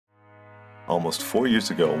Almost 4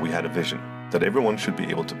 years ago, we had a vision that everyone should be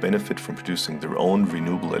able to benefit from producing their own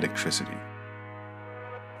renewable electricity,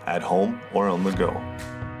 at home or on the go.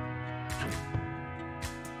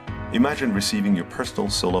 Imagine receiving your personal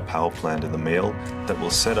solar power plant in the mail that will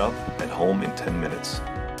set up at home in 10 minutes.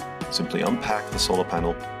 Simply unpack the solar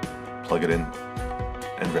panel, plug it in,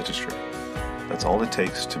 and register. That's all it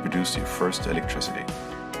takes to produce your first electricity.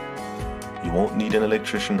 You won't need an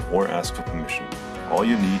electrician or ask for permission. All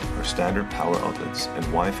you need are standard power outlets and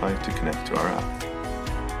Wi-Fi to connect to our app.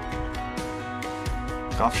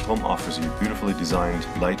 Crowdfunding offers you beautifully designed,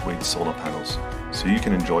 lightweight solar panels, so you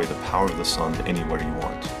can enjoy the power of the sun anywhere you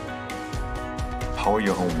want. Power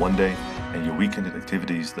your home one day and your weekend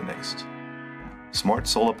activities the next. Smart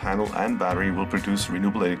solar panel and battery will produce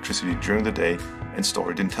renewable electricity during the day and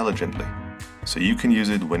store it intelligently, so you can use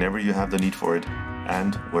it whenever you have the need for it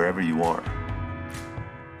and wherever you are.